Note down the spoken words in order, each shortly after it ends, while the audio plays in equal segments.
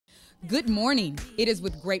Good morning. It is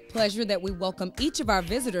with great pleasure that we welcome each of our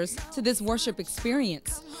visitors to this worship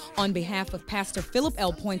experience. On behalf of Pastor Philip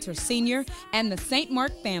L. Pointer Sr. and the St.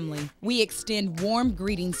 Mark family, we extend warm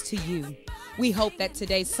greetings to you. We hope that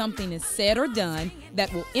today something is said or done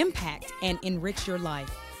that will impact and enrich your life.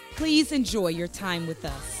 Please enjoy your time with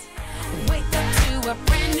us. Wake up to a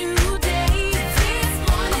brand new day. This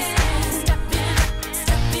morning,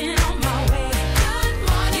 stepping on my way. Good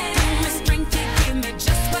morning. You give me strength, you give me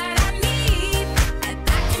just what I need, and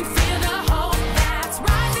I can feel the hope that's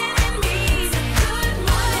rising in me. Good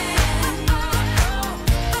morning.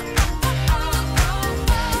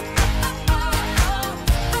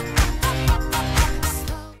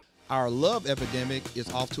 Our love epidemic is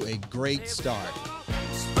off to a great start.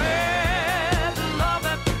 Spread the love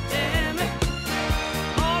epidemic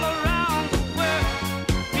all around the world.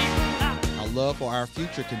 People Our love for our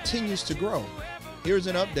future continues to grow. Here's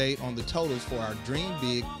an update on the totals for our Dream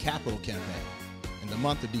Big Capital campaign. In the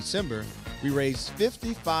month of December, we raised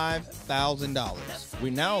 $55,000.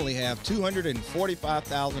 We now only have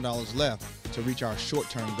 $245,000 left to reach our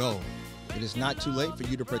short-term goal. It is not too late for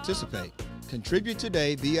you to participate. Contribute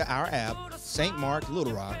today via our app, St. Mark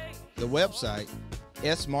Little Rock, the website,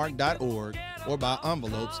 smark.org, or by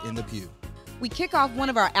envelopes in the pew. We kick off one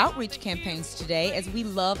of our outreach campaigns today as we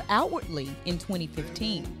love outwardly in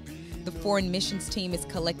 2015. The Foreign Missions Team is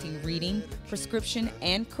collecting reading, prescription,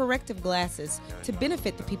 and corrective glasses to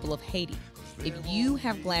benefit the people of Haiti. If you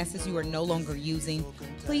have glasses you are no longer using,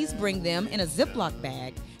 please bring them in a Ziploc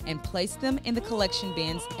bag and place them in the collection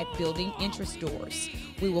bins at building entrance doors.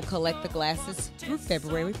 We will collect the glasses through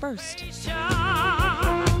February 1st.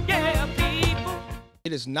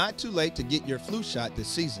 It is not too late to get your flu shot this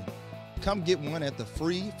season. Come get one at the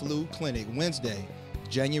free flu clinic Wednesday,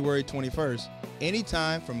 January 21st,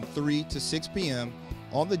 anytime from 3 to 6 p.m.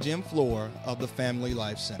 on the gym floor of the Family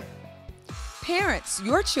Life Center. Parents,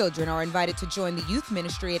 your children are invited to join the youth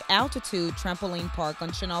ministry at Altitude Trampoline Park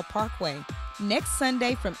on Chenal Parkway next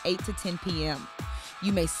Sunday from 8 to 10 p.m.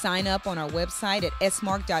 You may sign up on our website at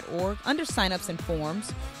smark.org under sign-ups and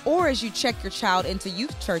forms, or as you check your child into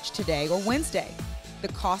youth church today or Wednesday. The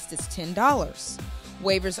cost is $10.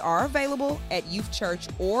 Waivers are available at youth church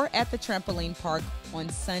or at the trampoline park on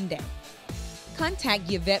Sunday.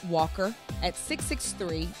 Contact Yvette Walker at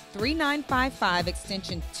 663-3955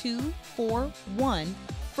 extension 241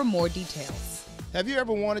 for more details. Have you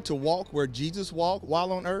ever wanted to walk where Jesus walked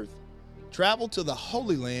while on earth? Travel to the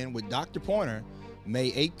Holy Land with Dr. Pointer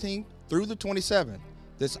May 18th through the 27th.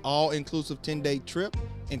 This all-inclusive 10-day trip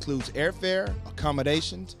includes airfare,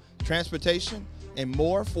 accommodations, transportation, and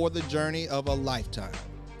more for the journey of a lifetime.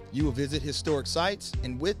 You will visit historic sites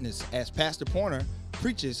and witness as Pastor Pointer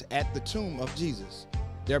preaches at the tomb of Jesus.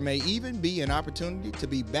 There may even be an opportunity to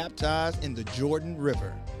be baptized in the Jordan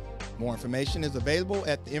River. More information is available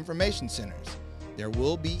at the information centers. There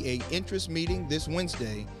will be an interest meeting this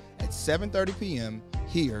Wednesday at 7:30 p.m.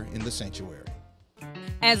 here in the sanctuary.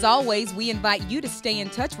 As always, we invite you to stay in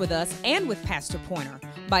touch with us and with Pastor Pointer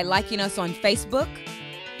by liking us on Facebook,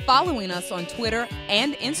 following us on Twitter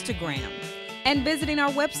and Instagram, and visiting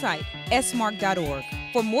our website, smark.org,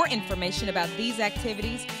 for more information about these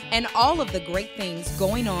activities and all of the great things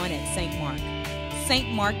going on at St. Mark. St.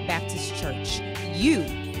 Mark Baptist Church. You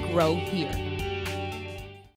grow here.